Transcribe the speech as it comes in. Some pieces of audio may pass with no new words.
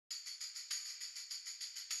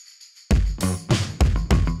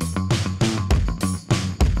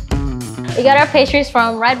We got our pastries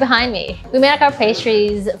from right behind me. We make our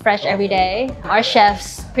pastries fresh every day. Our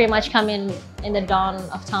chefs pretty much come in the dawn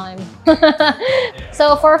of time.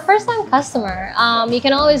 So for a first-time customer, you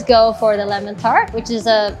can always go for the lemon tart, which is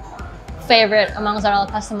a favorite amongst our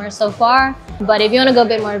customers so far. But if you want to go a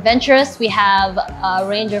bit more adventurous, we have a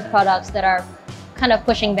range of products that are kind of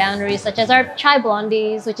pushing boundaries, such as our chai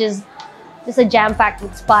blondies, which is just a jam-packed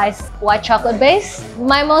with spice, white chocolate base.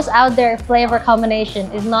 My most out there flavor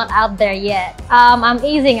combination is not out there yet. I'm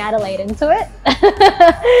easing Adelaide into it.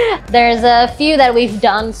 There's a few that we've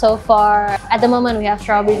done so far. At the moment, we have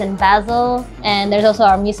strawberries and basil, and there's also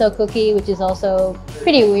our miso cookie, which is also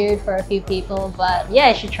pretty weird for a few people, but yeah,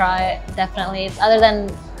 you should try it, definitely. It's other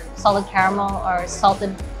than solid caramel or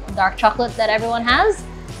salted dark chocolate that everyone has.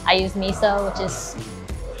 I use miso, which is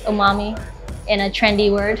umami in a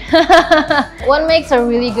trendy word. What makes a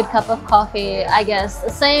really good cup of coffee? I guess the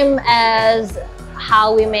same as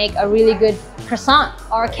how we make a really good croissant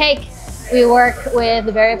or cake. We work with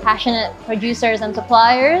very passionate producers and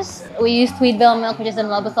suppliers. We use Tweedville milk, which is in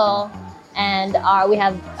Lobethal, and we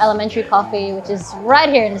have Elementary Coffee, which is right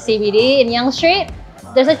here in the CBD in Hutt Street.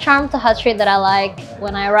 There's a charm to Hutt Street that I like.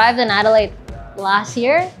 When I arrived in Adelaide last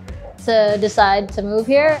year to decide to move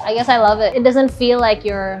here, I guess I love it. It doesn't feel like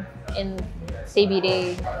you're in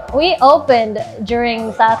CBD. We opened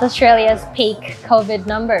during South Australia's peak COVID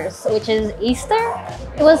numbers, which is Easter.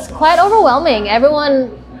 It was quite overwhelming.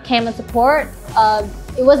 Everyone came and support.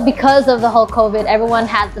 It was because of the whole COVID, everyone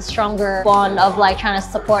had the stronger bond of like trying to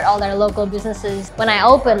support all their local businesses. When I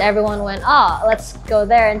opened, everyone went, oh, let's go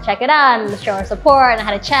there and check it out and show our support, and I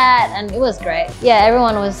had a chat, and it was great. Yeah,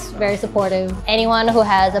 everyone was very supportive. Anyone who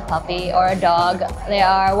has a puppy or a dog, they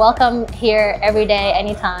are welcome here every day,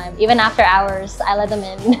 anytime. Even after hours, I let them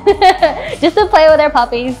in just to play with their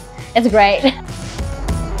puppies. It's great.